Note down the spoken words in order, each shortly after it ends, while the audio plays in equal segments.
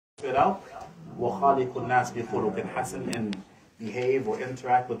it out. وَخَالِقُ النَّاسِ بِخُلُقٍ حَسَنٍ, and behave or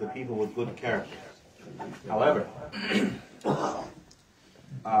interact with the people with good character. However,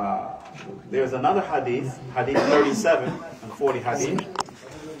 there's another hadith, hadith 37 and 40 hadith,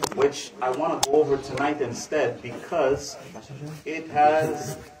 which I want to go over tonight instead because it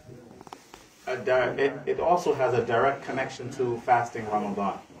has it also has a direct connection to fasting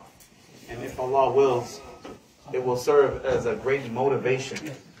Ramadan. And if Allah wills, it will serve as a great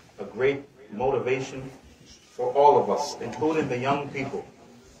motivation for all of us, including the young people,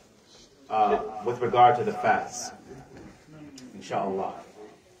 with regard to the fast. Inshallah.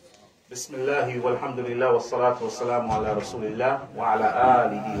 Bismillah walhamdulillah wassalatu wassalamu ala rasulillah wa ala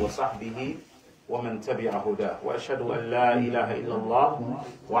alihi wa sahbihi wa man tabi'a hudah. Wa ashhadu an la ilaha illallah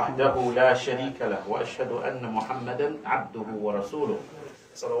wahdahu la sharika lah wa ashhadu anna Muhammadan abduhu wa rasuluh.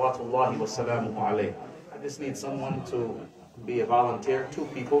 Salawatullahi wa salamuhu alayhi. I just need someone to be a volunteer, two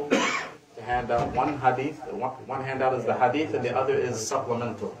people, to hand out one hadith. One handout is the hadith and the other is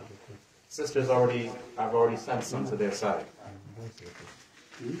supplemental. Sisters I've already sent some to their side.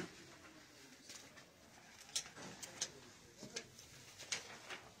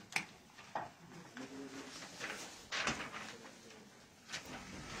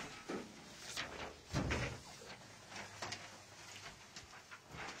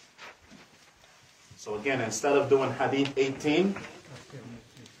 So again, instead of doing hadith 18,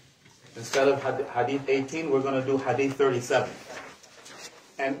 we're going to do hadith 37.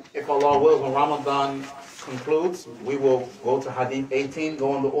 And if Allah wills, when Ramadan concludes, we will go to hadith 18,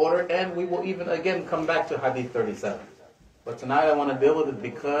 go in the order, and we will even again come back to hadith 37. But tonight I want to deal with it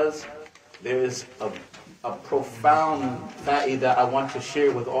because there is a profound fa'idah I want to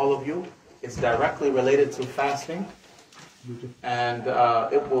share with all of you. It's directly related to fasting. And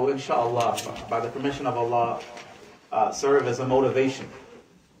it will, inshallah, by the permission of Allah, serve as a motivation.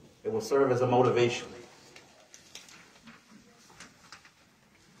 It will serve as a motivation.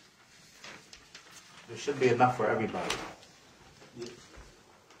 There should be enough for everybody.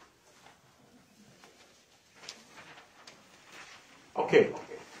 Okay.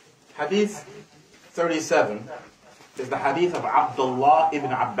 Hadith 37 is the hadith of Abdullah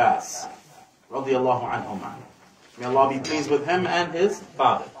ibn Abbas, radiyallahu anhuma. May Allah be pleased with him and his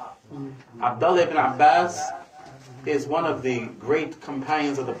father. Abdullah ibn Abbas is one of the great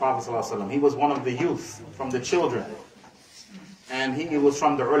companions of the Prophet ﷺ. He was one of the youth, from the children. And he was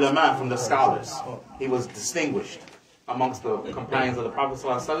from the ulama, from the scholars. He was distinguished amongst the companions of the Prophet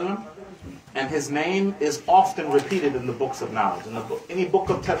ﷺ. And his name is often repeated in the books of knowledge. In any book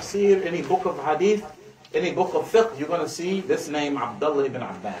of tafsir, any book of hadith, any book of fiqh, you're going to see this name, Abdullah ibn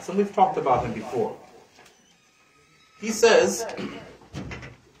Abbas. And we've talked about him before. He says,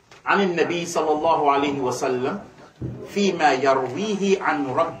 عن النبي صلى الله عليه وسلم فيما يرويه عن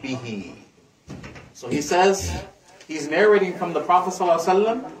ربه. So he says, he's narrating from the Prophet صلى الله عليه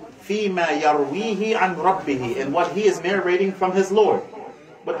وسلم فيما يرويه عن ربه, and what he is narrating from his Lord.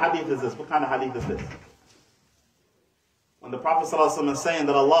 What hadith is this? What kind of hadith is this? When the Prophet صلى الله عليه وسلم is saying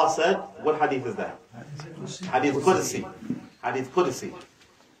that Allah said, what hadith is that? Hadith Qudsi. Hadith Qudsi.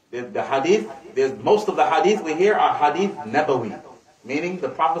 The hadith, most of the hadith we hear are hadith Nawawī, meaning the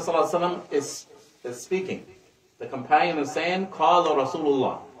Prophet ﷺ is speaking. The companion is saying, قال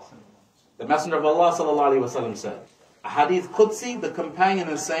Rasulullah. The Messenger of Allah ﷺ said. A hadith Qudsi, the companion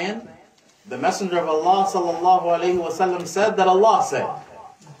is saying, the Messenger of Allah ﷺ said that Allah said.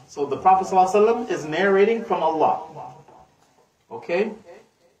 So the Prophet ﷺ is narrating from Allah. Okay?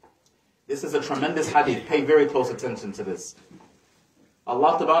 This is a tremendous hadith. Pay very close attention to this.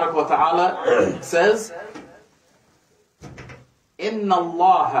 Allah Tabarak wa Ta'ala says, Inna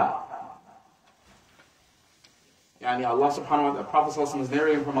Allah. Yani Allah subhanahu wa ta'ala, the Prophet ﷺ is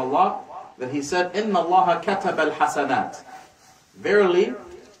narrating from Allah that he said, Inna Allah kataba al-hasanat. Verily,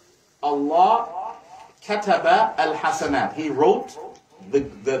 Allah kataba al-hasanat. He wrote the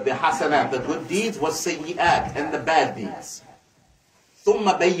hasanat, the good deeds, was sayyi'at, and the bad deeds.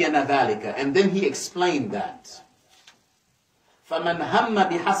 Thumma bayyana dhalika. And then he explained that. فَمَنْ هَمَّ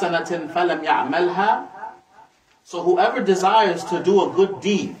بِحَسَنَةٍ فَلَمْ يَعْمَلْهَا. So whoever desires to do a good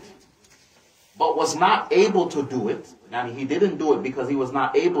deed, but was not able to do it, now he didn't do it because he was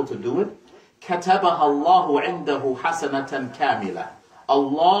not able to do it, كَتَبَهَا اللَّهُ عِنْدَهُ حَسَنَةً كَامِلَةً.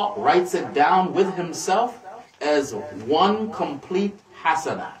 Allah writes it down with himself as one complete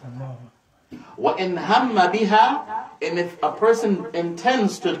hasanah. وَإِنْ هَمَّ بِهَا. And if a person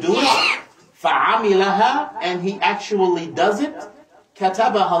intends to do it, فَعَمِلَهَا, and he actually does it,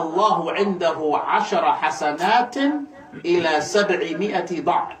 كَتَبَهَا اللَّهُ عِنْدَهُ عَشَرَ حَسَنَاتٍ إِلَى 700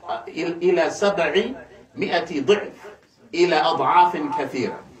 ضِعْفٍ إِلَى أَضْعَافٍ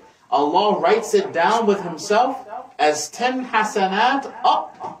كَثِيرًا. Allah writes it down with Himself as 10 hasanat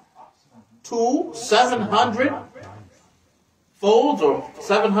up to 700 folds or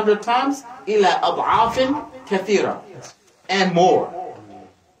 700 times, ila ad'afin kathira, and more,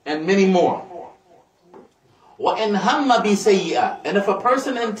 and many more. وَإِنْ هَمَّ بِسَيِّئَةٍ, and if a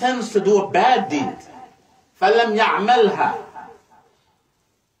person intends to do a bad deed, فَلَمْ يَعْمَلْهَا,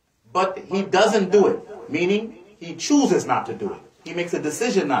 but he doesn't do it, meaning he chooses not to do it. He makes a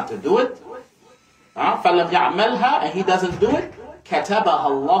decision not to do it. فَلَمْ يَعْمَلْهَا, and he doesn't do it. كَتَبَهَا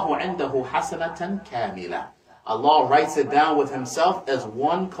اللَّهُ عِنْدَهُ حَسَنَةً كَامِلًا. Allah writes it down with Himself as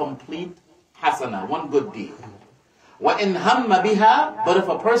one complete hasana, one good deed. وَإِنْ هَمَّ بِهَا, but if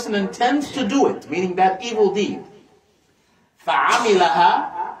a person intends to do it, meaning that evil deed,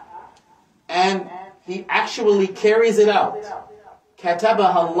 فَعَمِلَهَا, and he actually carries it out,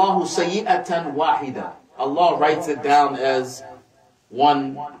 كَتَبَهَا اللَّهُ سَيِّئَةً وَاحِدًا. Allah writes it down as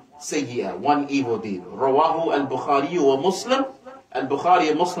one sayyi'ah, one evil deed. Rawahu al-Bukhari wa Muslim. Al-Bukhari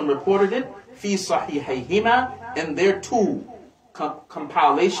and Muslim reported it. Fi sahihayhima, in their two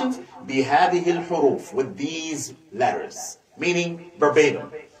compilations. بِهَذِهِ الْحُرُوفِ, with these letters. Meaning verbatim.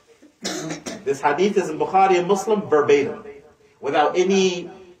 This hadith is in Bukhari and Muslim verbatim. Without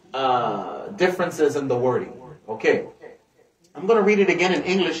any differences in the wording. Okay. I'm going to read it again in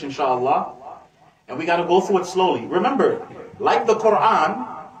English, inshallah. And we got to go through it slowly. Remember, like the Quran,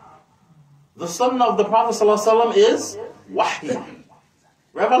 the Sunnah of the Prophet ﷺ is wahy,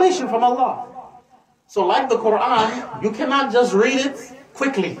 revelation from Allah. So like the Quran, you cannot just read it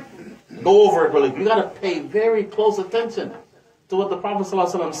quickly, go over it really. You got to pay very close attention to what the Prophet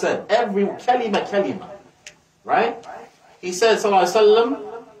ﷺ said. Every kalima, right? He said, ﷺ,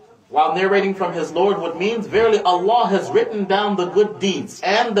 while narrating from his Lord, what means, verily Allah has written down the good deeds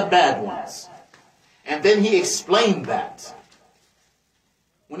and the bad ones. And then he explained that.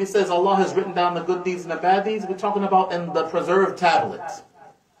 When he says Allah has written down the good deeds and the bad deeds, we're talking about in the preserved tablet.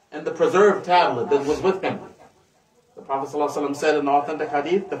 And the preserved tablet that was with him. The Prophet ﷺ said in the authentic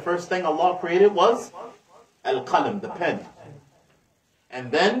hadith, the first thing Allah created was al-qalam, the pen.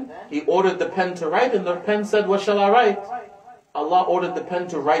 And then He ordered the pen to write, and the pen said, what shall I write? Allah ordered the pen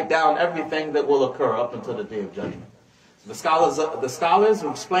to write down everything that will occur up until the Day of Judgment. The scholars who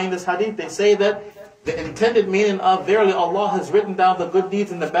explain this hadith, they say that the intended meaning of verily Allah has written down the good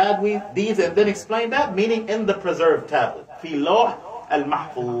deeds and the bad deeds, and then explain that meaning in the preserved tablet. Fi lawh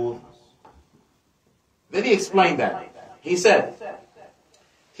al-mahfuz. Then he explained that. He said,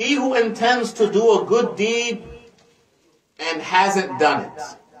 he who intends to do a good deed and hasn't done it,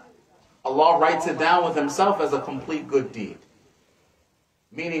 Allah writes it down with Himself as a complete good deed.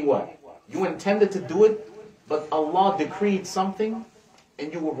 Meaning what? You intended to do it, but Allah decreed something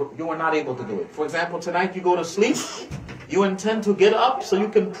and you were not able to do it. For example, tonight you go to sleep, you intend to get up so you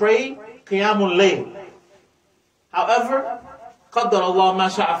can pray Qiyamul Layl. However, Qaddar Allah ma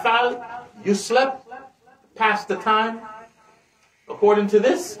sha'a fa'al, you slept past the time. According to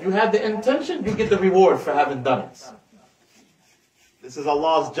this, you had the intention, you get the reward for having done it. This is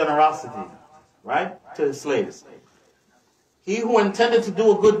Allah's generosity, right, to His slaves. He who intended to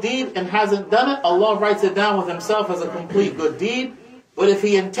do a good deed and hasn't done it, Allah writes it down with Himself as a complete good deed. But if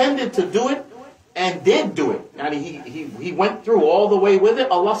he intended to do it and did do it, and he went through all the way with it,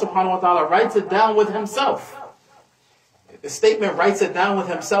 Allah subhanahu wa ta'ala writes it down with Himself. The statement writes it down with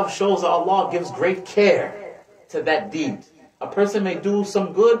Himself shows that Allah gives great care to that deed. A person may do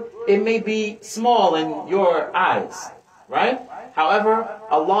some good, it may be small in your eyes, right? However,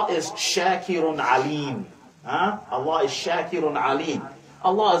 Allah is Shakirun Alim. Allah is Shakirun Alim.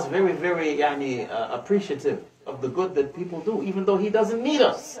 Allah is very, very appreciative of the good that people do, even though He doesn't need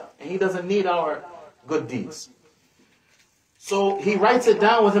us, and He doesn't need our good deeds. So He writes it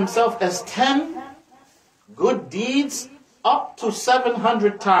down with Himself as 10 good deeds up to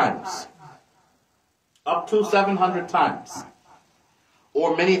 700 times. Up to 700 times.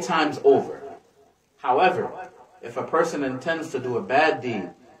 Or many times over. However, if a person intends to do a bad deed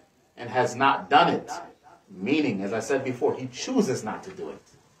and has not done it, meaning, as I said before, he chooses not to do it.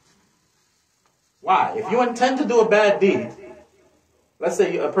 Why? If you intend to do a bad deed, let's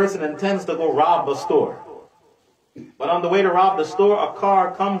say a person intends to go rob a store. But on the way to rob the store, a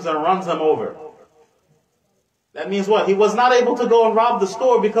car comes and runs him over. That means what? He was not able to go and rob the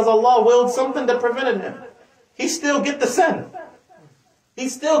store because Allah willed something that prevented him. He still gets the sin. He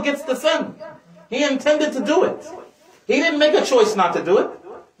still gets the sin. He intended to do it. He didn't make a choice not to do it.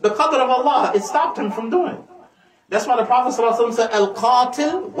 The qadr of Allah, it stopped him from doing it. That's why the Prophet ﷺ said,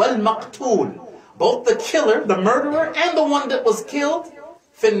 Al-Qatil wal-Maqtul. Both the killer, the murderer, and the one that was killed,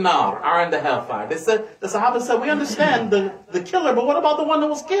 finnar, are in the hellfire. They said, the Sahaba said, we understand the killer, but what about the one that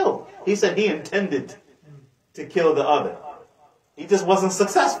was killed? He said he intended to kill the other. He just wasn't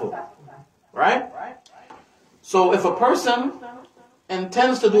successful. Right? So if a person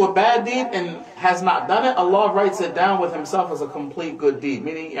intends to do a bad deed and has not done it, Allah writes it down with himself as a complete good deed,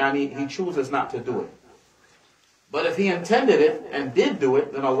 meaning he chooses not to do it. But if he intended it and did do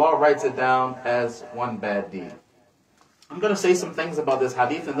it, then Allah writes it down as one bad deed. I'm going to say some things about this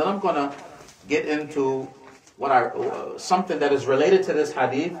hadith, and then I'm going to get into something that is related to this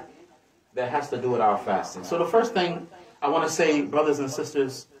hadith that has to do with our fasting. So the first thing I want to say, brothers and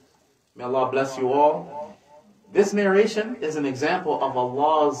sisters, may Allah bless you all. This narration is an example of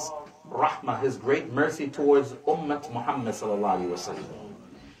Allah's rahmah, His great mercy towards Ummat Muhammad sallallahu alaihi wasallam.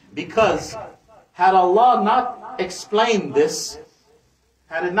 Because had Allah not explained this,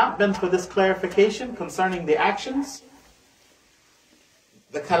 had it not been for this clarification concerning the actions,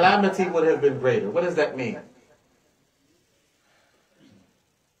 the calamity would have been greater. What does that mean?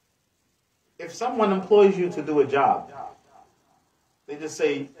 If someone employs you to do a job, they just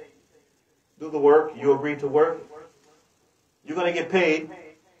say, do the work, you agree to work, you're going to get paid,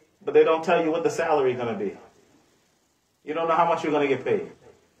 but they don't tell you what the salary is going to be. You don't know how much you're going to get paid.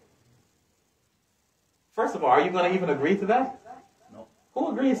 First of all, are you going to even agree to that? No.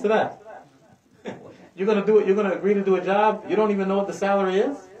 Who agrees to that? You're going to do it. You're going to agree to do a job. You don't even know what the salary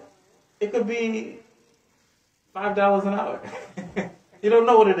is. It could be $5 an hour. You don't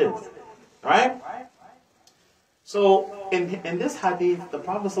know what it is, right? So in this hadith, the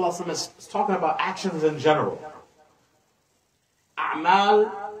Prophet ﷺ is talking about actions in general.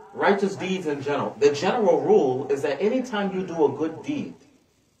 A'mal, righteous deeds in general. The general rule is that anytime you do a good deed,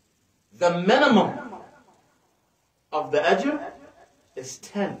 the minimum of the ajr is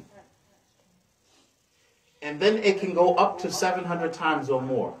 10. And then it can go up to 700 times or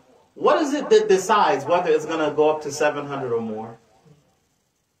more. What is it that decides whether it's going to go up to 700 or more?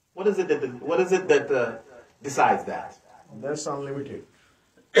 What is it that decides that? That's unlimited.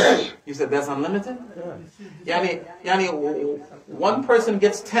 You said that's unlimited? Yeah. Yani, one person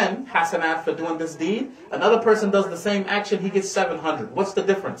gets 10 hasanat for doing this deed. Another person does the same action, he gets 700. What's the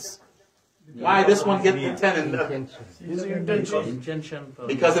difference? Why this one gets the 10 and His Intention.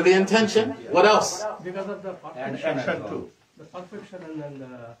 because of the intention? What else? Because of the And perfection, action too. the perfection and then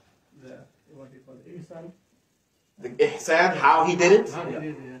the what do you call it, ihsan. The ihsan, how he did it? How he did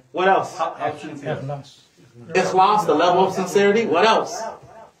it, yeah. What else? Actions. Ikhlas, the level of sincerity. What else?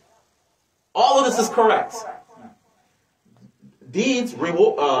 All of this is correct. Deeds,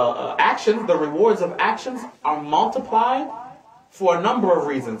 actions, the rewards of actions are multiplied for a number of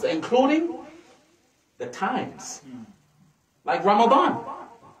reasons, including the times. Like Ramadan,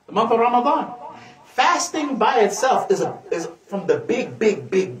 the month of Ramadan. Fasting by itself is from the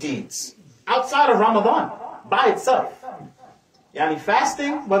big deeds. Outside of Ramadan, by itself. Yani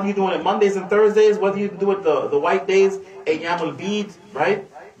fasting, whether you're doing it Mondays and Thursdays, whether you do it the white days, Ayyamul Bid, right?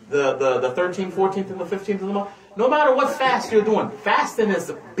 The 13th, 14th, and the 15th of the month. No matter what fast you're doing, fasting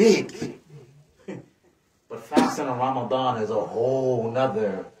is big. But fasting in Ramadan is a whole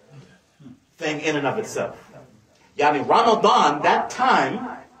nother thing in and of itself. Yani Ramadan, that time,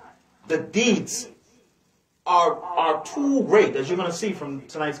 the deeds are too great, as you're going to see from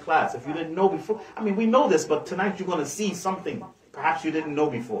tonight's class. If you didn't know before, I mean, we know this, but tonight you're going to see something perhaps you didn't know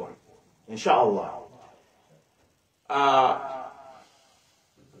before. Inshallah.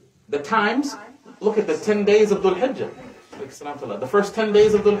 The times, look at the 10 days of Dhul Hijjah. The first 10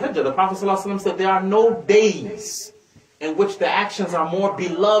 days of Dhul Hijjah, the Prophet ﷺ said there are no days in which the actions are more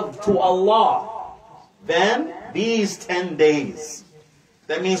beloved to Allah than these 10 days.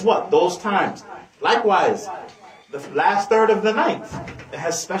 That means what? Those times. Likewise, the last third of the night, it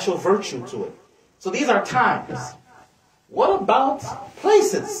has special virtue to it. So these are times. What about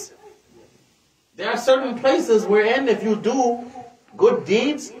places? There are certain places wherein if you do good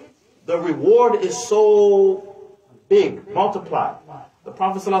deeds, the reward is so big, multiplied. The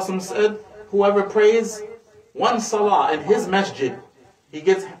Prophet ﷺ said, whoever prays one salah in his masjid, it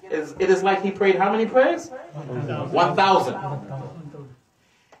is like he prayed how many prayers? 1,000.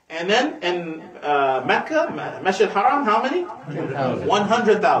 And then in Mecca, Masjid Haram, how many?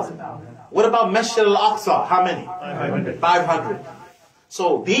 100,000. What about Masjid Al-Aqsa? How many? 500.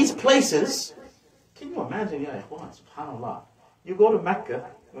 So these places, can you imagine, ya ikhwan, subhanallah. You go to Mecca,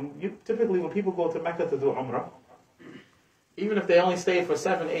 typically when people go to Mecca to do Umrah, even if they only stay for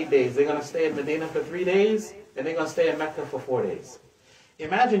 7-8 days, they're going to stay in Medina for 3 days, and they're going to stay in Mecca for 4 days.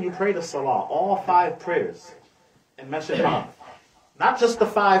 Imagine you pray the Salah, all 5 prayers in Masjid Haram. Not just the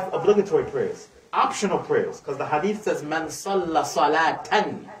 5 obligatory prayers, optional prayers, because the hadith says, man salla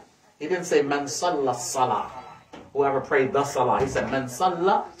salatan. He didn't say, man salla salah. Whoever prayed the salah. He said, man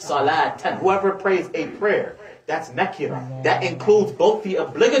salla salatan. Whoever prays a prayer. That's nakira. That includes both the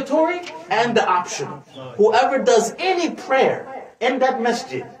obligatory and the optional. Whoever does any prayer in that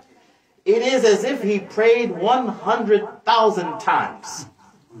masjid, it is as if he prayed 100,000 times.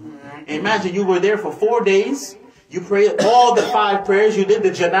 Imagine you were there for 4 days. You prayed all the 5 prayers. You did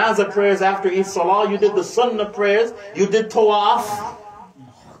the janazah prayers after each salah. You did the sunnah prayers. You did tawaf.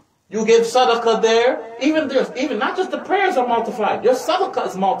 You gave sadaqah there. Even not just the prayers are multiplied. Your sadaqah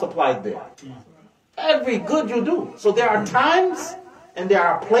is multiplied there. Every good you do. So there are times and there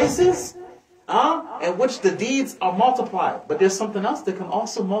are places in which the deeds are multiplied. But there's something else that can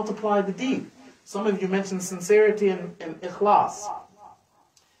also multiply the deed. Some of you mentioned sincerity and ikhlas.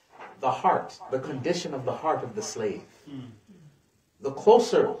 The heart, the condition of the heart of the slave. The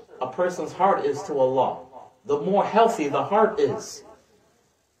closer a person's heart is to Allah, the more healthy the heart is.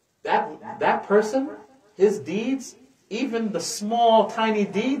 That person, his deeds, even the small, tiny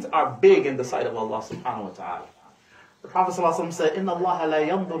deeds are big in the sight of Allah subhanahu wa ta'ala. The Prophet ﷺ said, إِنَّ اللَّهَ لَا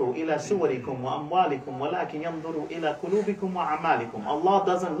يَنْظُرُ إِلَى سُوَرِكُمْ وَأَمْوَالِكُمْ وَلَكِنْ يَنْظُرُ إِلَى قُلُوبِكُمْ وَأَعْمَالِكُمْ. Allah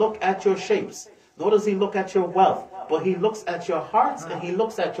doesn't look at your shapes, nor does He look at your wealth, but He looks at your hearts and He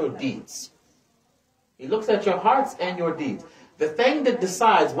looks at your deeds. He looks at your hearts and your deeds. The thing that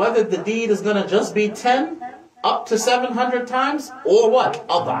decides whether the deed is going to just be 10 up to 700 times, or what?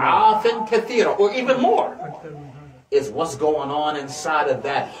 أَضْعَافٍ كَثِيرًا, or even more, is what's going on inside of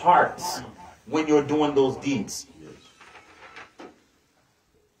that heart when you're doing those deeds.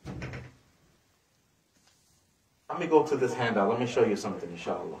 Let me go to this handout. Let me show you something,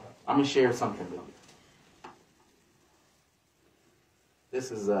 inshallah. I'm going to share something with you.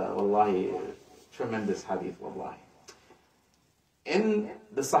 This is, wallahi, tremendous hadith, wallahi. In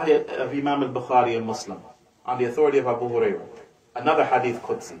the Sahih of Imām al-Bukhari and Muslim, on the authority of Abu Hurairah, another hadith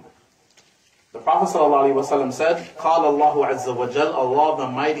Qudsi. The Prophet ﷺ said, قال الله عز وجل, Allah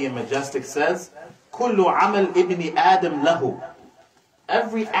the Mighty and Majestic says, كل عمل ابن آدم له.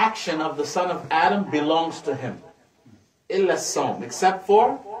 Every action of the son of Adam belongs to him. إلا الصوم, except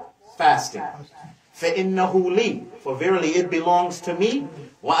for fasting. فإنه لي, for verily it belongs to me.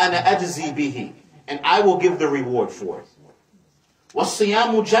 وأنا أجزي به, and I will give the reward for it.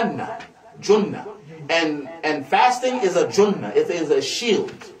 والصيام جنة, and fasting is a junnah, it is a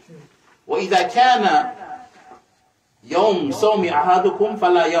shield. وإذا كان يوم صوم أحدكم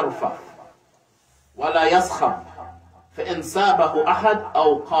فلا يرفث ولا يسخب فإن سابه أحد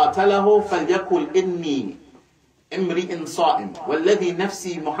أو قاتله فليقل إني امرئ صائم والذي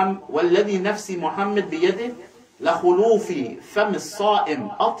نفسي محمد بيده لخلوف فم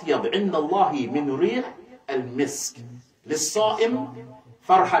الصائم أطيب عند الله من ريح المسك للصائم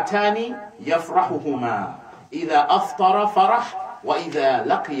فرحتان يفرحهما إذا أفطر فرح وَإِذَا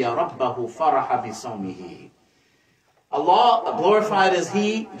لَقِيَ رَبَّهُ فَرَحَ بِصَوْمِهِ. Allah, glorified is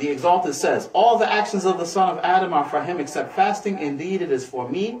He, the Exalted, says, all the actions of the son of Adam are for him except fasting. Indeed, it is for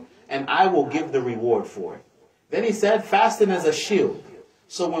me, and I will give the reward for it. Then He said, fasting is a shield.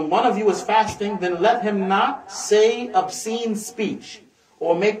 So when one of you is fasting, then let him not say obscene speech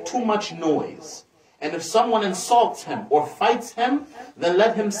or make too much noise. And if someone insults him or fights him, then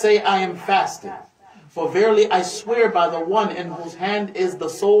let him say, I am fasting. For verily I swear by the one in whose hand is the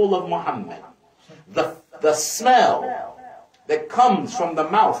soul of Muhammad, the smell that comes from the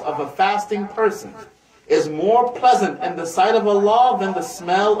mouth of a fasting person is more pleasant in the sight of Allah than the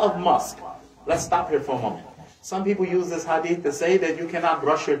smell of musk. Let's stop here for a moment. Some people use this hadith to say that you cannot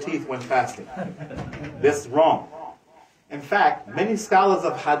brush your teeth when fasting. This is wrong. In fact, many scholars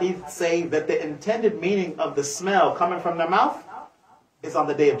of hadith say that the intended meaning of the smell coming from the mouth is on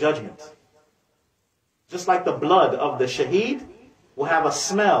the Day of Judgment. Just like the blood of the shaheed will have a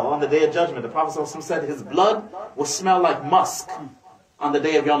smell on the Day of Judgment. The Prophet ﷺ said his blood will smell like musk on the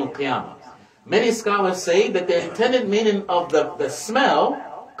day of Yawm al-Qiyamah. Many scholars say that the intended meaning of the smell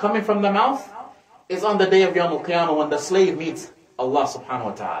coming from the mouth is on the day of Yawm al-Qiyamah when the slave meets Allah subhanahu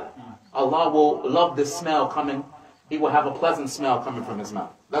wa ta'ala. Allah will love this smell coming. He will have a pleasant smell coming from his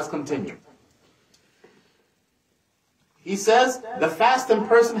mouth. Let's continue. He says, the fasting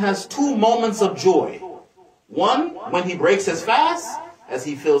person has 2 moments of joy. One, when he breaks his fast, as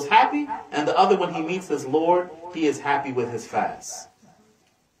he feels happy, and the other when he meets his Lord, he is happy with his fast.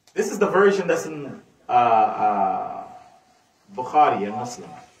 This is the version that's in Bukhari and Muslim.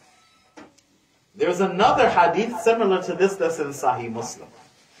 There's another hadith similar to this that's in Sahih Muslim.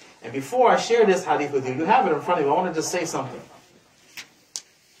 And before I share this hadith with you, you have it in front of you, I want to just say something.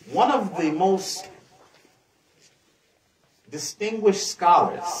 One of the most distinguished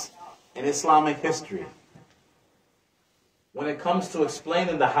scholars in Islamic history, when it comes to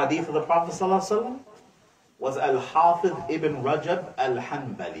explaining the hadith of the Prophet ﷺ, was Al-Hafidh ibn Rajab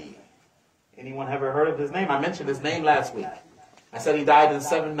al-Hanbali. Anyone ever heard of his name? I mentioned his name last week. I said he died in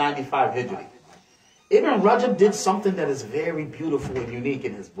 795 Hijri. Ibn Rajab did something that is very beautiful and unique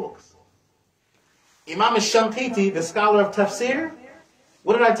in his books. Imam al-Shanqiti, the scholar of tafsir,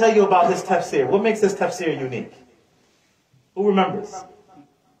 what did I tell you about his tafsir? What makes his tafsir unique? Who remembers?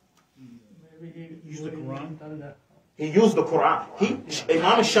 Maybe he used the Quran. He used the Quran. Imam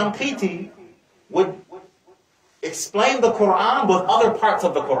al-Shanqiti would explain the Quran with other parts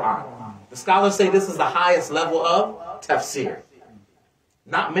of the Quran. The scholars say this is the highest level of tafsir.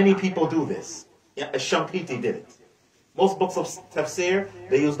 Not many people do this. Al-Shanqiti did it. Most books of tafsir,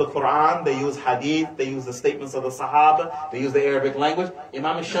 they use the Quran, they use Hadīth, they use the statements of the Sahaba, they use the Arabic language.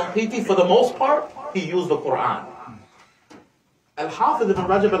 Imam al-Shanqiti, for the most part, he used the Quran. Al-Hafidh ibn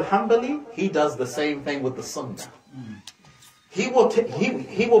Rajab al-Hanbali, he does the same thing with the Sunnah. He will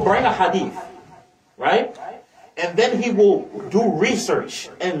bring a hadith, right? And then he will do research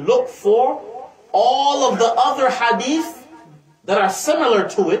and look for all of the other hadith that are similar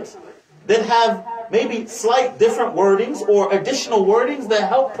to it, that have maybe slight different wordings or additional wordings that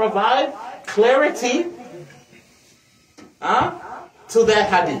help provide clarity to that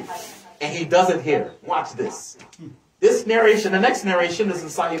hadith. And he does it here. Watch this. This narration, the next narration is in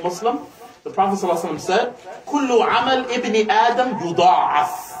Sahih Muslim. The Prophet ﷺ said, كُلُّ عَمَلْ إِبْنِ آدَمْ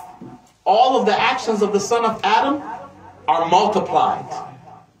يُضَاعَفْ. All of the actions of the son of Adam are multiplied.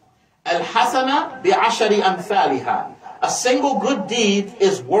 الْحَسَنَ بِعَشَرِ أَمْثَالِهَا. A single good deed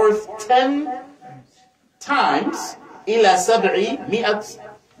is worth 10 times, إِلَى سَبْعِ مِئَةٍ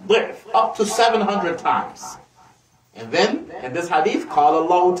ضِعْفٍ, up to 700 times. And then, in this hadith, قال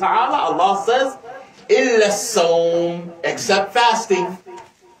الله تعالى, Allah says, إِلَّا الصَّوْمِ, except fasting.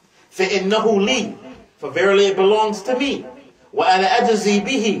 فَإِنَّهُ لِي, for verily it belongs to me. وَأَنَا أَجْزِي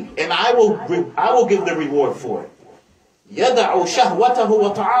بِهِ, and I will give the reward for it. يَدَعُ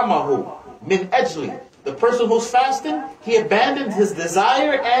شَهْوَتَهُ وَطَعَامَهُ مِنْ أَجْلِي. The person who's fasting, he abandoned his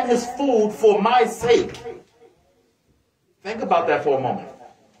desire and his food for my sake. Think about that for a moment.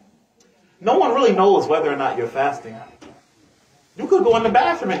 No one really knows whether or not you're fasting. You could go in the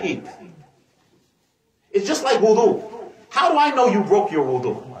bathroom and eat. It's just like wudu. How do I know you broke your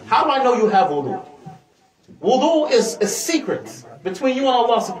wudu? How do I know you have wudu? Wudu is a secret between you and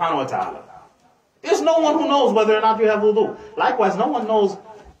Allah subhanahu wa ta'ala. There's no one who knows whether or not you have wudu. Likewise, no one knows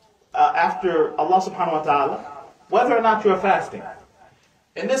after Allah subhanahu wa ta'ala whether or not you're fasting.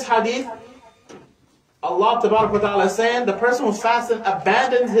 In this hadith, Allah tabarak wa ta'ala is saying the person who's fasting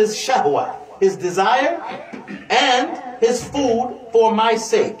abandons his shahwa, his desire, and his food for my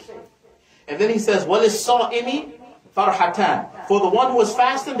sake. And then he says, وَلِلصَّائِمِ فَرْحَتَانِ. For the one who is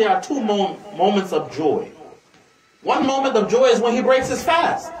fasting, there are two moments of joy. One moment of joy is when he breaks his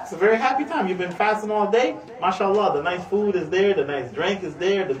fast. It's a very happy time. You've been fasting all day. MashaAllah, the nice food is there, the nice drink is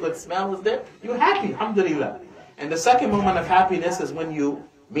there, the good smell is there. You're happy, alhamdulillah. And the second moment of happiness is when you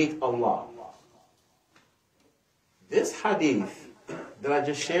meet Allah. This hadith that I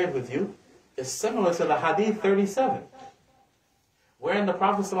just shared with you is similar to the hadith 37, wherein the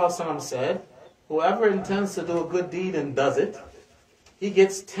Prophet ﷺ said, whoever intends to do a good deed and does it, he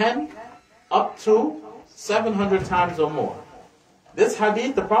gets 10 up to 700 times or more. This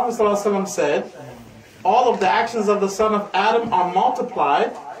hadith, the Prophet ﷺ said, all of the actions of the son of Adam are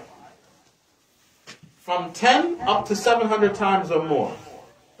multiplied from 10 up to 700 times or more.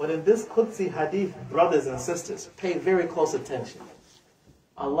 But in this Qudsi hadith, brothers and sisters, pay very close attention.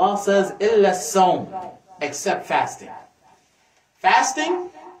 Allah says, إِلَّا الصَّوْمِ, except fasting. Fasting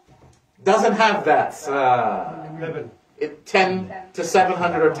doesn't have that 10 to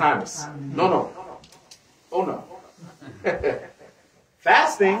 700 times. No. Oh no.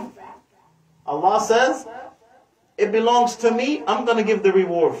 Fasting, Allah says, it belongs to me, I'm going to give the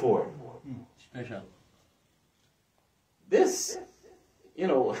reward for it. Special. This,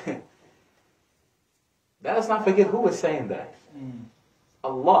 let us not forget who is saying that.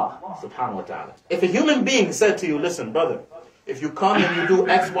 Allah subhanahu wa ta'ala. If a human being said to you, listen brother, if you come and you do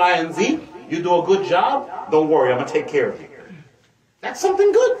X, Y, and Z, you do a good job, don't worry, I'm going to take care of you. That's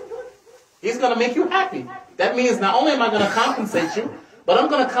something good. He's going to make you happy. That means not only am I going to compensate you, but I'm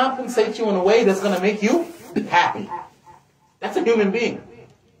going to compensate you in a way that's going to make you happy. That's a human being.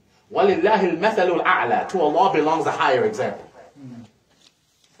 وَلِلَّهِ الْمَثَلُ الْأَعْلَى. To Allah belongs the higher example.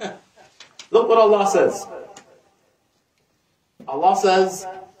 Look what Allah says. Allah says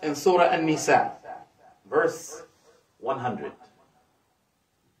in Surah An-Nisa, verse 100.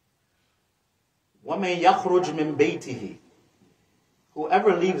 وَمَنْ يَخْرُجْ مِنْ بَيْتِهِ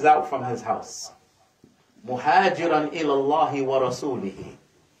whoever leaves out from his house, muhajiran ilallahi wa rasulihi,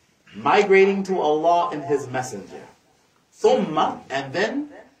 migrating to Allah and His Messenger, thumma, and then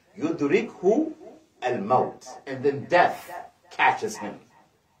yudrikhu al-maut, and then death catches him,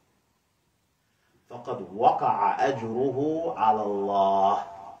 faqad waqa'a ajruhu ala Allah.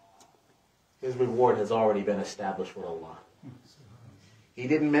 His reward has already been established with Allah. He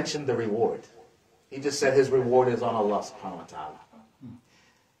didn't mention the reward. He just said his reward is on Allah subhanahu wa ta'ala.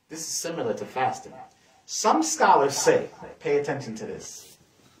 This is similar to fasting. Some scholars say, pay attention to this.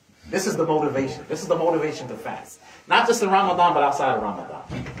 This is the motivation. This is the motivation to fast. Not just in Ramadan, but outside of Ramadan.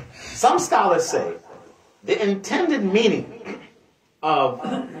 Some scholars say the intended meaning of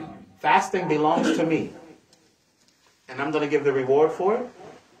fasting belongs to me, and I'm going to give the reward for it.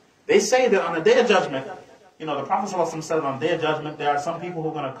 They say that on the Day of Judgment, the Prophet ﷺ said on the Day of Judgment, there are some people who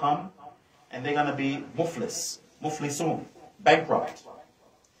are going to come and they're going to be muflisun, bankrupt.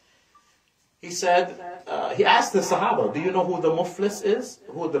 He said, he asked the Sahaba, do you know who the muflis is?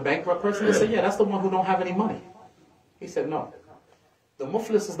 Who the bankrupt person is? They said, yeah, that's the one who don't have any money. He said, no. The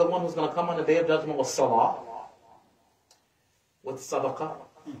muflis is the one who's going to come on the Day of Judgment with salah, with sadaqah,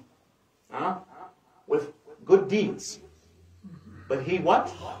 with good deeds. But he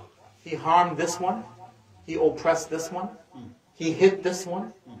what? He harmed this one. He oppressed this one. He hit this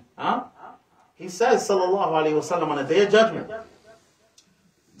one. He says, sallallahu alayhi wa sallam, on the Day of Judgment,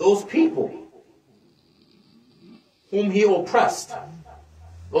 those people whom he oppressed,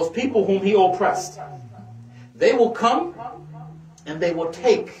 they will come and they will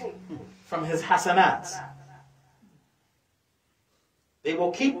take from his hasanat. They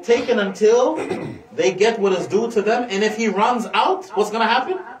will keep taking until they get what is due to them. And if he runs out, what's going to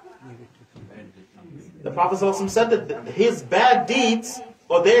happen? The Prophet ﷺ said that his bad deeds,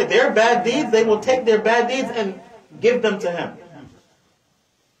 or their bad deeds, they will take their bad deeds and give them to him.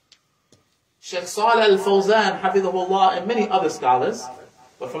 Sheikh Salih al-Fawzan, hafidhahullah, and many other scholars,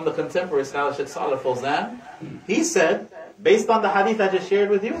 but from the contemporary scholar, Sheikh Salih al-Fawzan, he said, based on the hadith I just shared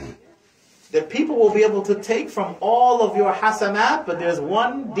with you, that people will be able to take from all of your hasanat, but there's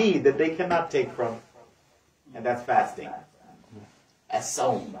one deed that they cannot take from, and that's fasting.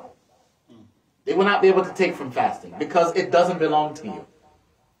 As-sawm. They will not be able to take from fasting, because it doesn't belong to you.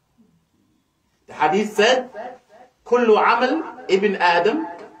 The hadith said, Kullu amal ibn Adam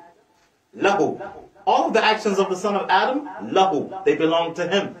lahu. All of the actions of the son of Adam, lahu, they belong to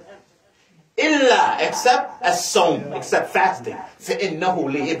him. Illa, except as-sawm, except fasting.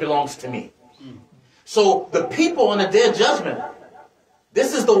 فَإِنَّهُ li, it belongs to me. So the people on the Day of Judgment,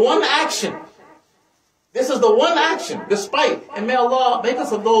 this is the one action. This is the one action, despite, and may Allah make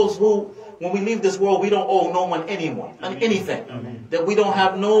us of those who, when we leave this world, we don't owe no one anything. Amen. That we don't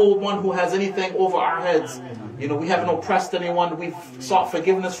have no one who has anything over our heads. Amen. We haven't oppressed anyone. We've sought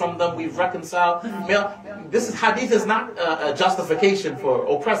forgiveness from them. We've reconciled. This hadith is not a justification for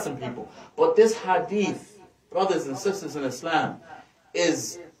oppressing people. But this hadith, brothers and sisters in Islam,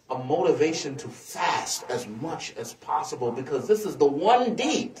 is a motivation to fast as much as possible, because this is the one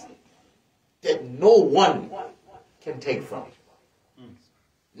deed that no one can take from.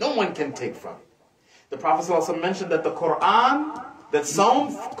 No one can take from. The Prophet also mentioned that the Quran, the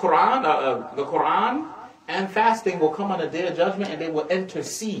Quran and fasting will come on the Day of Judgment, and they will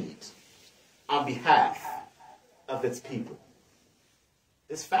intercede on behalf of its people.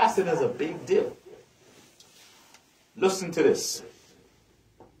 This fasting is a big deal. Listen to this.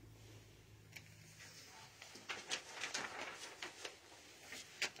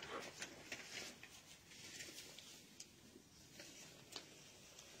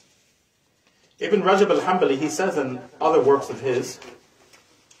 Ibn Rajab al-Hanbali, he says in other works of his,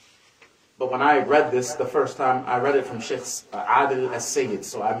 but when I read this the first time, I read it from Sheikh Adil as-Sayyid,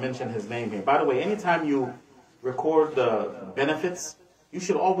 so I mentioned his name here. By the way, anytime you record the benefits, you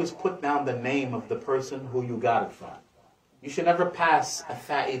should always put down the name of the person who you got it from. You should never pass a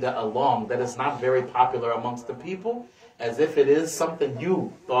fa'idah along that is not very popular amongst the people, as if it is something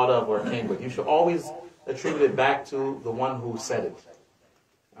you thought of or came with. You should always attribute it back to the one who said it.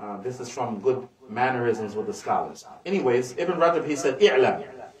 This is from good mannerisms with the scholars. Anyways, Ibn Rajab, he said, "I'lam,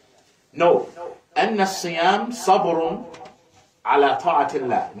 know, anna siyam sabrun ala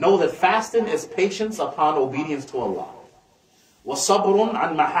ta'atillah. Know that fasting is patience upon obedience to Allah. Wa sabrun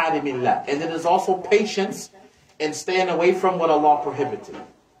an maharimillah. And it is also patience in staying away from what Allah prohibited.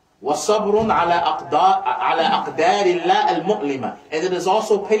 Wa sabrun ala aqdarillah al-mu'lima. And it is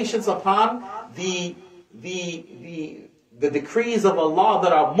also patience upon the decrees of Allah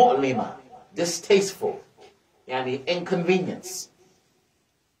that are mu'lima, distasteful, yani inconvenience.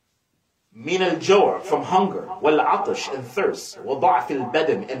 min al-jaw', from hunger, wal-'atash, and thirst, wa-da'f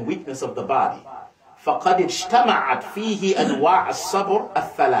al-badan, and weakness of the body. فَقَدْ اجْتَمَعَتْ فِيهِ أَنْوَاعَ الصَّبْرِ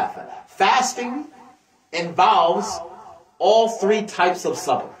الثَّلَاثَةِ. Fasting involves all three types of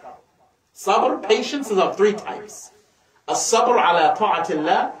sabr. Sabr, patience, is of three types. As-sabr ala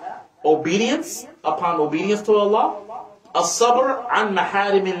ta'atillah, obedience upon obedience to Allah. As-sabr an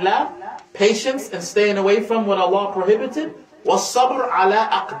maharimillah, patience and staying away from what Allah prohibited. Was-sabr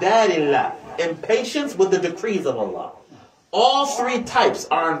ala aqdarillah, and patience with the decrees of Allah. All three types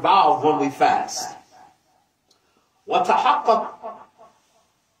are involved when we fast. وَتَحَقَّقْ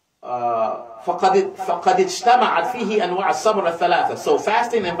فَقَدْ اجْتَمَعَتْ فِيهِ أَنْوَاعَ الصَّبْرِ الثَّلَاثَةِ. So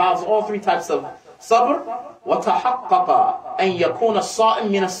fasting involves all three types of sabr. وَتَحَقَّقَ أَنْ يَكُونَ الصَّائِمْ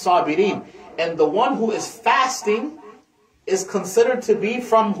مِنَ الصَّابِرِينَ. And the one who is fasting is considered to be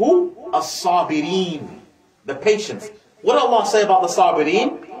from who? As-sabirin, the patience. What did Allah say about the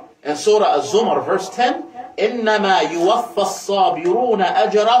sabirin? In Surah Az-Zumar, verse 10, إِنَّمَا يُوَفَّ الصَّابِرُونَ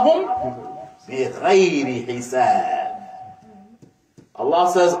أَجْرَهُمْ بِغَيْرِ حِسَابٍ.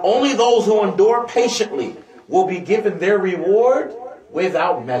 Allah says, only those who endure patiently will be given their reward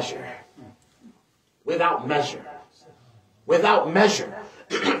without measure. Without measure. Without measure.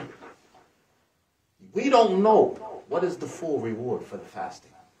 We don't know what is the full reward for the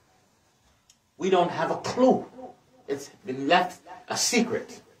fasting. We don't have a clue. It's been left a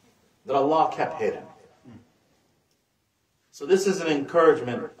secret that Allah kept hidden. So this is an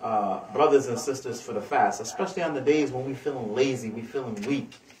encouragement, brothers and sisters, for the fast, especially on the days when we're feeling lazy, we're feeling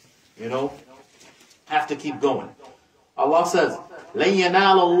weak. You know, have to keep going. Allah says, لَن يَنَالَ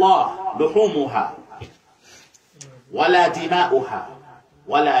اللَّهُ لُحُومُهَا وَلَا دِمَاؤُهَا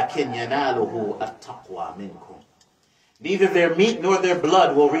وَلَكِنْ يَنَالُهُ التَّقْوَى مِنْكُمْ. Neither their meat nor their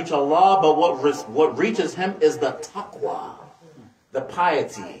blood will reach Allah, but what reaches Him is the taqwa, the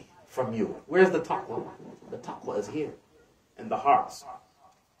piety from you. Where's the taqwa? The taqwa is here, in the hearts.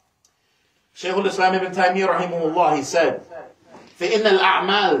 Shaykh al-Islam ibn Taymiyyah rahimahullah, he said, فَإِنَّ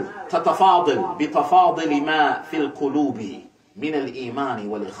الْأَعْمَالِ تَتَفَاضِلْ بِتَفَاضِلِ مَا فِي الْقُلُوبِ مِنَ الْإِيمَانِ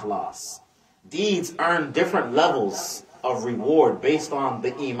وَالْإِخْلَاصِ. Deeds earn different levels of reward based on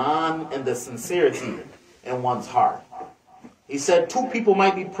the iman and the sincerity in one's heart. He said two people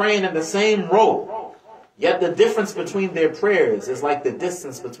might be praying in the same row, yet the difference between their prayers is like the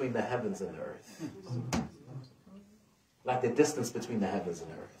distance between the heavens and the earth. Like the distance between the heavens and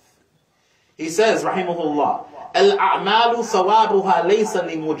the earth. He says, rahimahullah, الْأَعْمَالُ ثَوَابُهَا لَيْسَ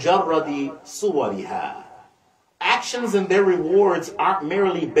لِمُجَرَّدِ صُوَرِهَا. Actions and their rewards aren't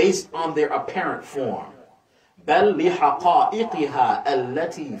merely based on their apparent form. بَلْ لِحَقَائِقِهَا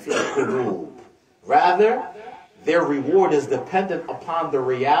الَّتِي فِي الْقُلُوبِ. Rather, their reward is dependent upon the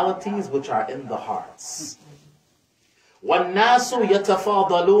realities which are in the hearts. وَالنَّاسُ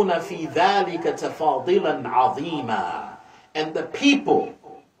يَتَفَاضَلُونَ فِي ذَلِكَ تَفَاضِلًا عَظِيمًا. And the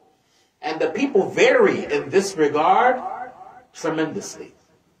people vary in this regard tremendously.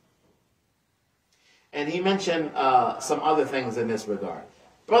 And he mentioned some other things in this regard.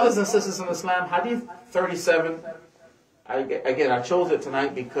 Brothers and sisters in Islam, Hadith 37, I chose it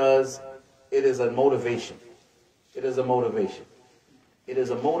tonight because it is a motivation. It is a motivation. It is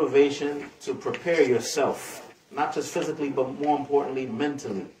a motivation to prepare yourself, not just physically, but more importantly,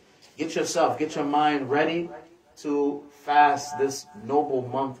 mentally. Get your mind ready to fast this noble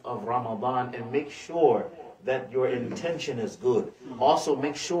month of Ramadan, and make sure that your intention is good. Also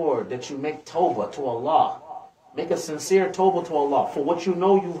make sure that you make tawbah to Allah. Make a sincere tawbah to Allah for what you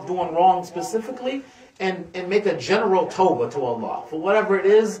know you're doing wrong specifically, and make a general tawbah to Allah for whatever it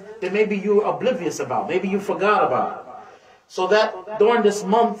is that maybe you're oblivious about, maybe you forgot about. So that during this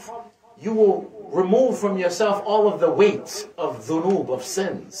month you will remove from yourself all of the weight of dhunub, of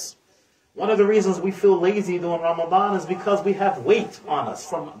sins. One of the reasons we feel lazy during Ramadan is because we have weight on us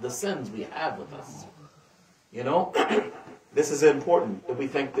from the sins we have with us. You know, this is important that we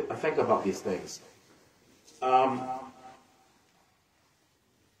think about these things.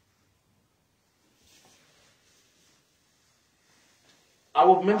 I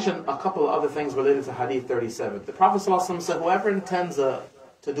will mention a couple of other things related to Hadith 37. The Prophet ﷺ said, whoever intends to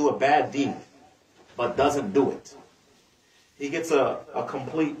do a bad deed, but doesn't do it, he gets a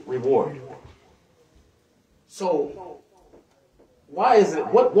complete reward. So, why is it,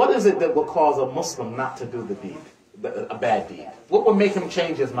 what is it that will cause a Muslim not to do the deed, a bad deed? What would make him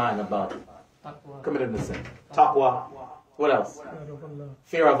change his mind about it? Committing the sin. Taqwa. What else?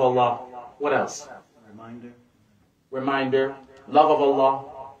 Fear of Allah. What else? Reminder. Love of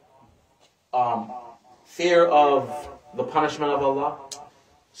Allah. Fear of the punishment of Allah.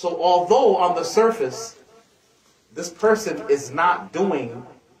 So although on the surface, this person is not doing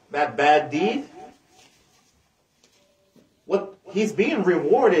that bad deed, what he's being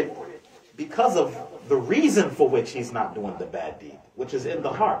rewarded because of the reason for which he's not doing the bad deed, which is in the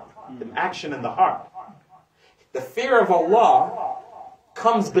heart, an action in the heart. The fear of Allah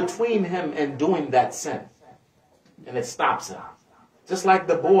comes between him and doing that sin, and it stops him. Just like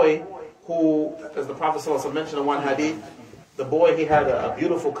the boy who, as the Prophet ﷺ mentioned in one hadith, the boy, he had a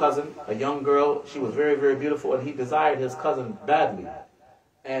beautiful cousin, a young girl. She was very, very beautiful, and he desired his cousin badly.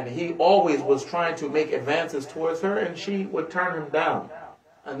 And he always was trying to make advances towards her, and she would turn him down.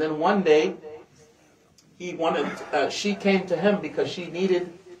 And then one day, she came to him because she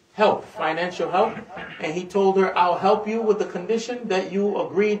needed help, financial help. And he told her, I'll help you with the condition that you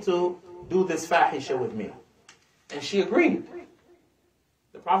agree to do this fahisha with me. And she agreed.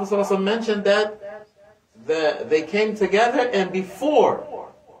 The Prophet ﷺ mentioned that they came together, and before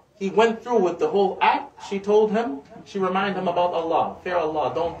he went through with the whole act, she told him, she reminded him about Allah. Fear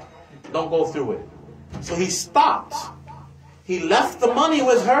Allah, don't go through it. So he stopped. He left the money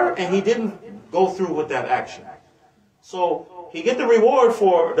with her, and he didn't go through with that action. So he get the reward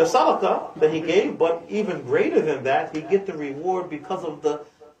for the sadaqah that he gave, but even greater than that, he get the reward because of the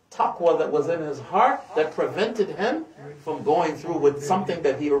taqwa that was in his heart that prevented him from going through with something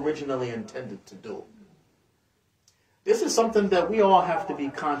that he originally intended to do. This is something that we all have to be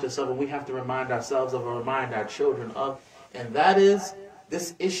conscious of, and we have to remind ourselves of, or remind our children of, and that is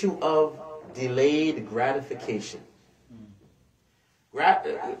this issue of delayed gratification.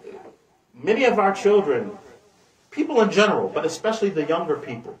 Many of our children, people in general, but especially the younger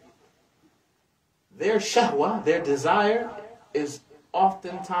people, their shahwa, their desire, is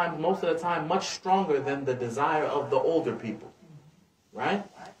oftentimes, most of the time, much stronger than the desire of the older people. Right?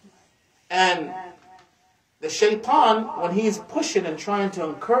 And the shaitan, when he's pushing and trying to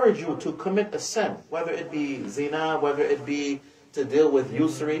encourage you to commit a sin, whether it be zina, whether it be to deal with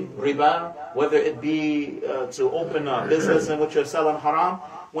usury, riba, whether it be to open a business in which you're selling haram,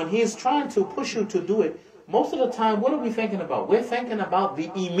 when he's trying to push you to do it, most of the time, what are we thinking about? We're thinking about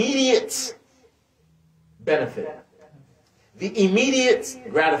the immediate benefit, the immediate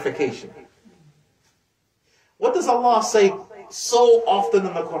gratification. What does Allah say so often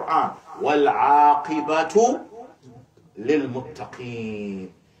in the Quran? وَالْعَاقِبَةُ لِلْمُتَّقِينَ.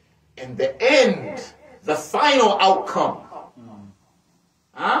 In the end, the final outcome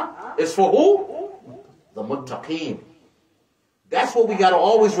is for who? The muttaqeen. That's what we got to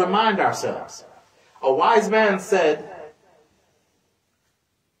always remind ourselves. A wise man said,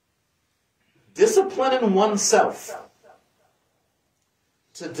 disciplining oneself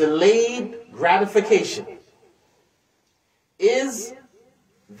to delayed gratification is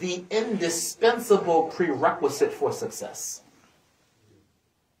the indispensable prerequisite for success.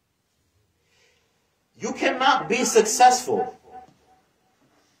 You cannot be successful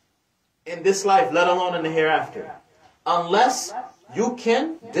in this life, let alone in the hereafter, unless you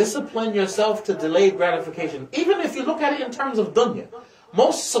can discipline yourself to delayed gratification. Even if you look at it in terms of dunya,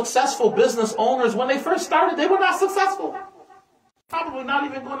 most successful business owners, when they first started, they were not successful. Probably not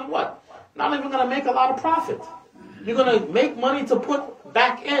even going to what? Not even going to make a lot of profit. You're going to make money to put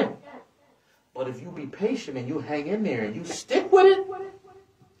back in. But if you be patient and you hang in there and you stick with it,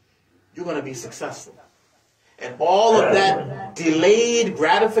 you're going to be successful. And all of that delayed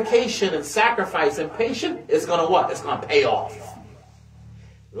gratification and sacrifice and patience is going to what? It's going to pay off.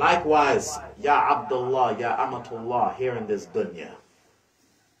 Likewise, Ya Abdullah, Ya Amatullah, here in this dunya.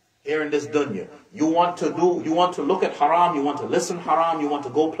 Here in this dunya. You want to look at haram, you want to listen haram, you want to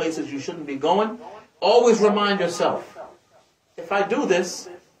go places you shouldn't be going. Always remind yourself, if I do this,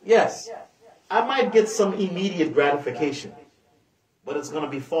 yes, I might get some immediate gratification. But it's going to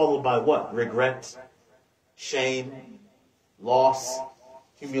be followed by what? Regret, shame, loss,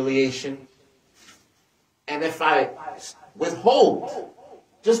 humiliation. And if I withhold,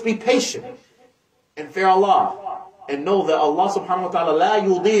 just be patient and fear Allah. And know that Allah subhanahu wa ta'ala la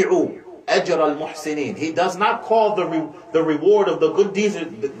yudi'u ajra al-muhsinin. He does not call the reward of the good deeds,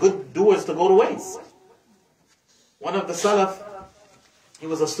 the good doers to go to waste. One of the Salaf, he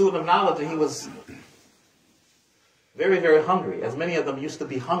was a student of knowledge and he was very, very hungry, as many of them used to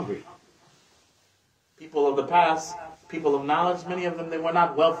be hungry. People of the past, people of knowledge, many of them, they were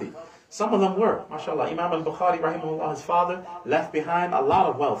not wealthy. Some of them were, mashallah. Imam al-Bukhari, rahimahullah, his father, left behind a lot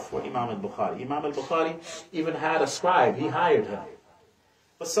of wealth for Imam al-Bukhari. Imam al-Bukhari even had a scribe. He hired him.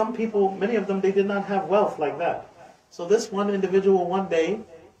 But some people, many of them, they did not have wealth like that. So this one individual, one day,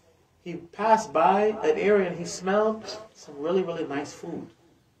 he passed by an area and he smelled some really, really nice food.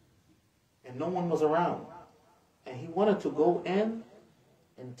 And no one was around. And he wanted to go in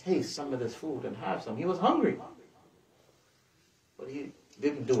and taste some of this food and have some. He was hungry. But he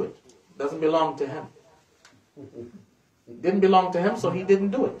didn't do it. Doesn't belong to him. Didn't belong to him, so he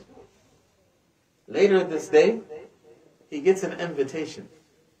didn't do it. Later this day, he gets an invitation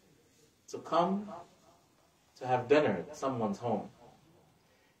to come to have dinner at someone's home.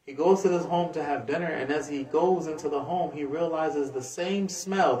 He goes to this home to have dinner, and as he goes into the home, he realizes the same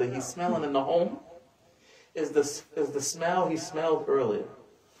smell that he's smelling in the home is the smell he smelled earlier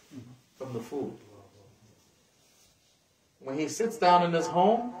from the food. When he sits down in his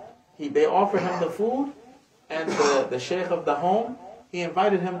home, they offer him the food, and the sheikh of the home, he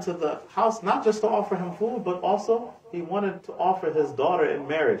invited him to the house, not just to offer him food, but also he wanted to offer his daughter in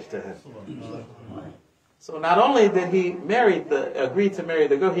marriage to him. So not only did he agree to marry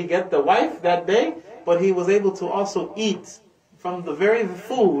the girl, he get the wife that day, but he was able to also eat from the very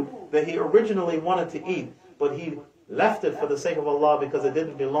food that he originally wanted to eat, but he left it for the sake of Allah because it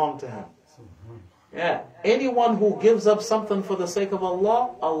didn't belong to him. Yeah. Anyone who gives up something for the sake of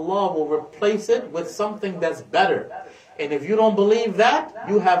Allah, Allah will replace it with something that's better. And if you don't believe that,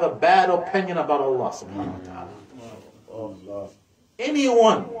 you have a bad opinion about Allah subhanahu wa ta'ala.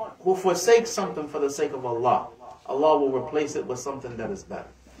 Anyone who forsakes something for the sake of Allah, Allah will replace it with something that is better.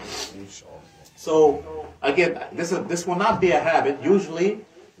 So, again, this will not be a habit. Usually,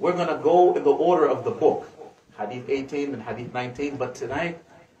 we're going to go in the order of the book. Hadith 18 and Hadith 19. But tonight,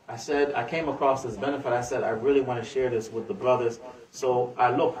 I came across this benefit. I said, I really want to share this with the brothers. So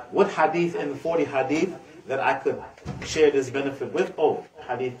I looked, what hadith in the 40 hadith that I could share this benefit with? Oh,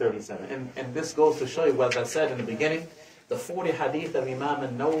 Hadith 37. And this goes to show you, as I said in the beginning, the 40 hadith of Imām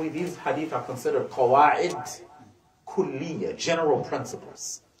An-Nawawī, these hadith are considered qawa'id kulliyya, general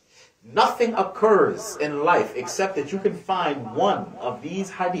principles. Nothing occurs in life except that you can find one of these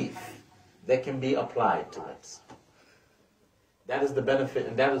hadith that can be applied to it. That is the benefit,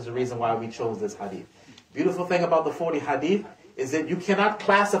 and that is the reason why we chose this hadith. Beautiful thing about the 40 hadith is that you cannot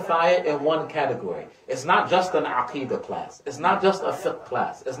classify it in one category. It's not just an aqidah class. It's not just a fiqh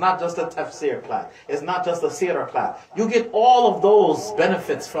class. It's not just a tafsir class. It's not just a seerah class. You get all of those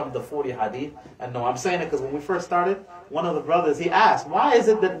benefits from the 40 hadith. And no, I'm saying it because when we first started, one of the brothers, he asked, why is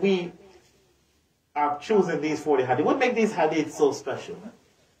it that we are choosing these 40 hadith? What makes these hadith so special?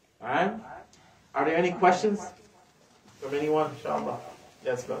 Alright? Are there any questions from anyone? Inshallah.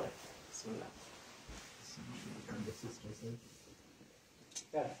 Yes, go ahead. Bismillah.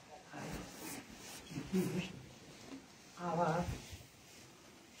 Yeah. Our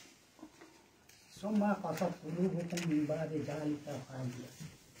Summa qasat qulubukum min ba'di dhalika fa'idiyah.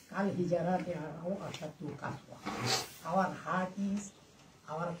 Kal hijarati aw ashaddu qaswa. Our heart is,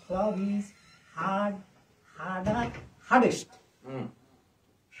 our club is hardest.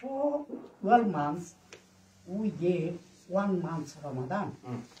 So 12 months we get 1 month Ramadan.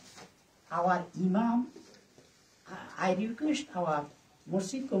 Our Imam, I request our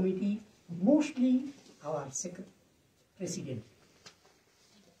Masjid committee, mostly our president.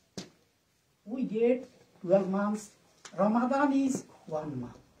 We get 12 months. Ramadan is 1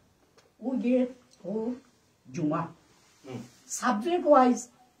 month. We get for Juma. Subject-wise,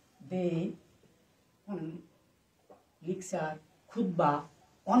 they lecture, khutbah,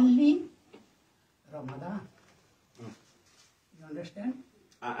 only Ramadan. You understand?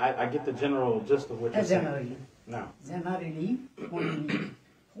 I get the general gist of what you're saying. No. Generally, only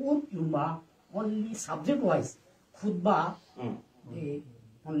for Juma, only subject-wise, khutbah, they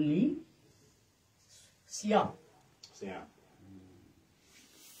only Siyam. Siyam.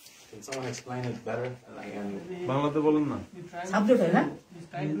 Can someone explain it better? Subject, eh?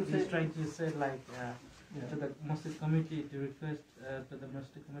 He's trying to say like to the Masjid committee to request to the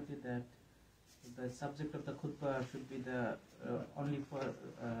Masjid committee that the subject of the khutbah should be the only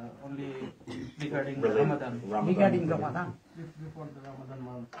regarding Ramadan. Regarding Ramadan. Before the Ramadan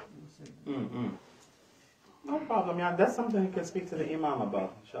month. No problem, yeah. That's something you can speak to the Imam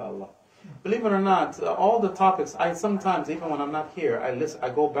about, inshallah. Believe it or not, all the topics, I sometimes, even when I'm not here, I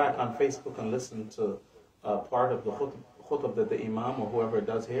go back on Facebook and listen to part of the khutbah that the Imam or whoever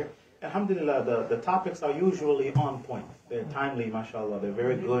does here. Alhamdulillah, the topics are usually on point. They're timely, mashallah. They're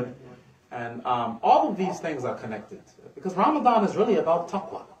very good. And all of these things are connected. Because Ramadan is really about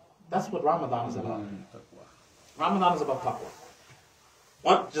taqwa. That's what Ramadan is about. Ramadan is about taqwa.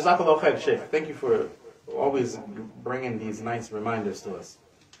 Jazakallah khair, Shaykh. Thank you for always bringing these nice reminders to us.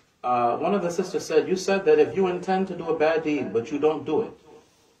 One of the sisters said, you said that if you intend to do a bad deed, but you don't do it.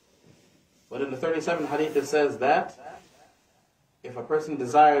 But in the 37th hadith it says that if a person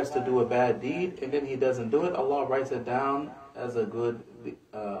desires to do a bad deed and then he doesn't do it, Allah writes it down as a good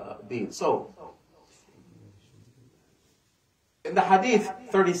deed. So, in the hadith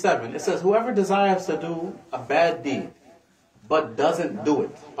 37, it says, whoever desires to do a bad deed, but doesn't do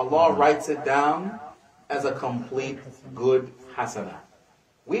it, Allah writes it down as a complete good hasanah.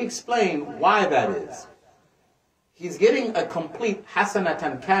 We explain why that is. He's getting a complete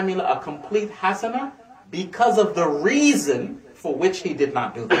hasanatan kamila, a complete hasanah, because of the reason for which he did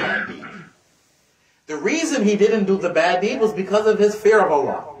not do the bad deed. The reason he didn't do the bad deed was because of his fear of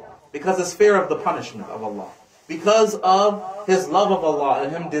Allah, because his fear of the punishment of Allah, because of his love of Allah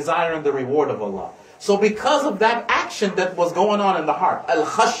and him desiring the reward of Allah. So because of that action that was going on in the heart,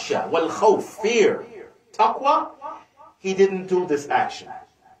 al-khashya, wal-khawf, fear, taqwa, he didn't do this action.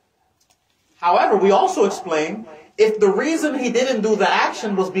 However, we also explain, if the reason he didn't do the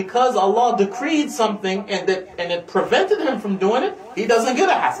action was because Allah decreed something and it prevented him from doing it, he doesn't get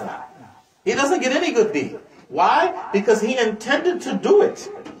a hasanah. He doesn't get any good deed. Why? Because he intended to do it.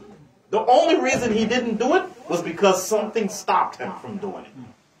 The only reason he didn't do it was because something stopped him from doing it.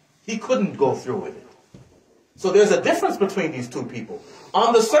 He couldn't go through with it. So there's a difference between these two people.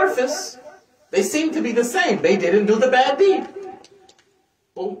 On the surface, they seem to be the same. They didn't do the bad deed.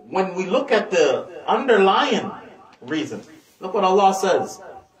 But when we look at the underlying reason, look what Allah says.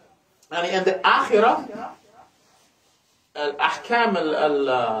 And in the akhirah, al-ahkam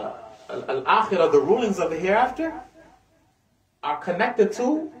al-akhirah, the rulings of the hereafter, are connected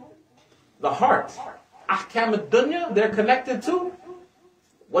to the heart. Ahkam al-dunya, they're connected to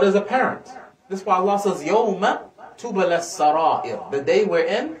what is apparent. This is why Allah says, Yawma tubala sarair. The day we're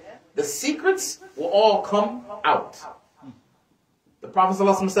in, the secrets will all come out. The Prophet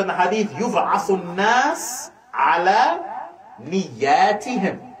ﷺ said in the Hadīth, Yub'asu nas ala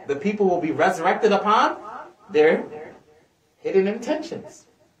niyatihim. The people will be resurrected upon their hidden intentions.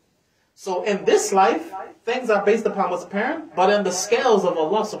 So in this life, things are based upon what's apparent, but in the scales of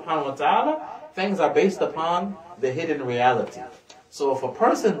Allah subhanahu wa ta'ala, things are based upon the hidden reality. So if a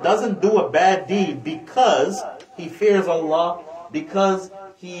person doesn't do a bad deed because he fears Allah, because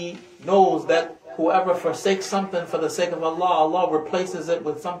he knows that whoever forsakes something for the sake of Allah, Allah replaces it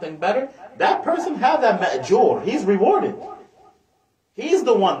with something better, that person has that ma'jur. He's rewarded. He's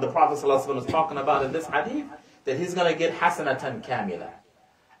the one the Prophet ﷺ is talking about in this hadith, that he's going to get hasanatan kamila.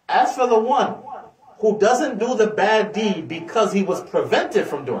 As for the one who doesn't do the bad deed because he was prevented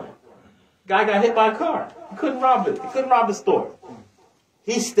from doing it, guy got hit by a car. He couldn't rob it. He couldn't rob the store.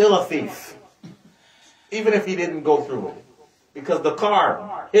 He's still a thief, even if he didn't go through with it, because the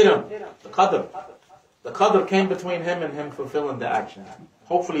car hit him. The qadr came between him and him fulfilling the action.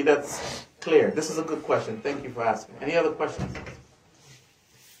 Hopefully that's clear. This is a good question. Thank you for asking. Any other questions?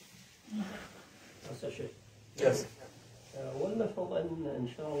 Yes. ولنفرض إن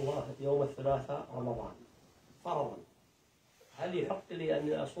شاء الله يوم الثلاثاء رمضان فرضا، هل يحق لي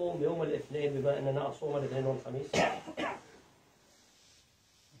أن أصوم يوم الاثنين بما أننا أصوم الاثنين والخميس؟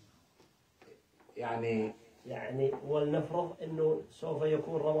 يعني ولنفرض أنه سوف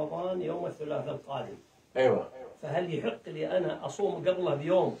يكون رمضان يوم الثلاثاء القادم. أيوة. فهل يحق لي أنا أصوم قبله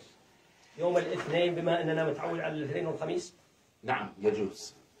بيوم يوم الاثنين بما أننا متعود على الاثنين والخميس؟ نعم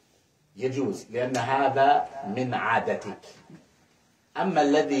يجوز. يجوز لأن هذا من عادتك. أما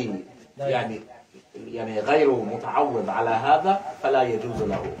الذي يعني غير متعود على هذا فلا يجوز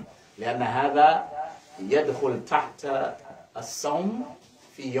له، لأن هذا يدخل تحت الصوم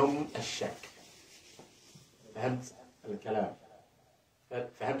في يوم الشك. فهمت الكلام؟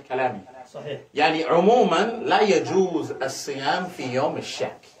 فهمت كلامي؟ صحيح. يعني عموما لا يجوز الصيام في يوم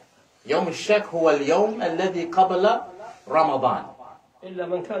الشك. يوم الشك هو اليوم الذي قبل رمضان. إلا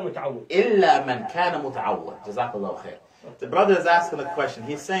من كان متعود. إلا من كان متعود. جزاك الله خير. The brother is asking a question.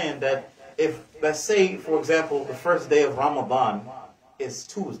 He's saying that if, let's say, for example, the first day of Ramadan is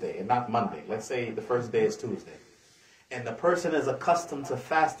Tuesday and not Monday. Let's say the first day is Tuesday. And the person is accustomed to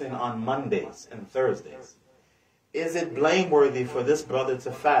fasting on Mondays and Thursdays. Is it blameworthy for this brother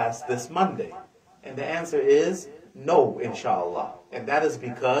to fast this Monday? And the answer is no, inshallah. And that is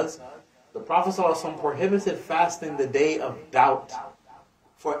because the Prophet ﷺ prohibited fasting the day of doubt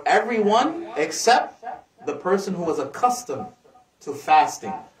for everyone except the person who was accustomed to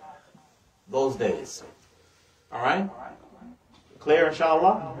fasting those days. Alright? Clear,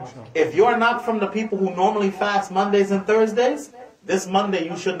 inshallah? If you're not from the people who normally fast Mondays and Thursdays, this Monday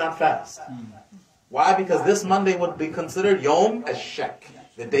you should not fast. Why? Because this Monday would be considered Yom Ash-Shak,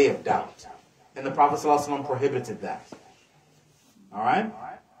 the day of doubt. And the Prophet ﷺ prohibited that. Alright?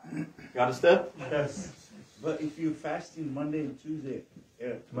 You understood? Yes. But if you fast in Monday and Tuesday,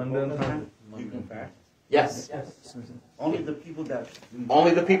 Monday and Thursday, you can fast? Yes. Only the people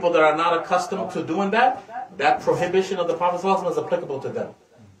that are not accustomed to doing that, that prohibition of the Prophet ﷺ is applicable to them.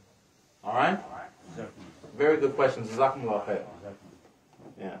 Alright? Very good questions. Jazakumullah khair.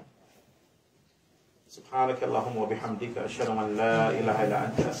 Yeah. سبحانك اللهم وبحمدك أشهد أن لا إله إلا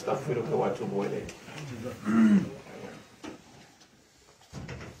أنت أستغفرك وأتوب إليك.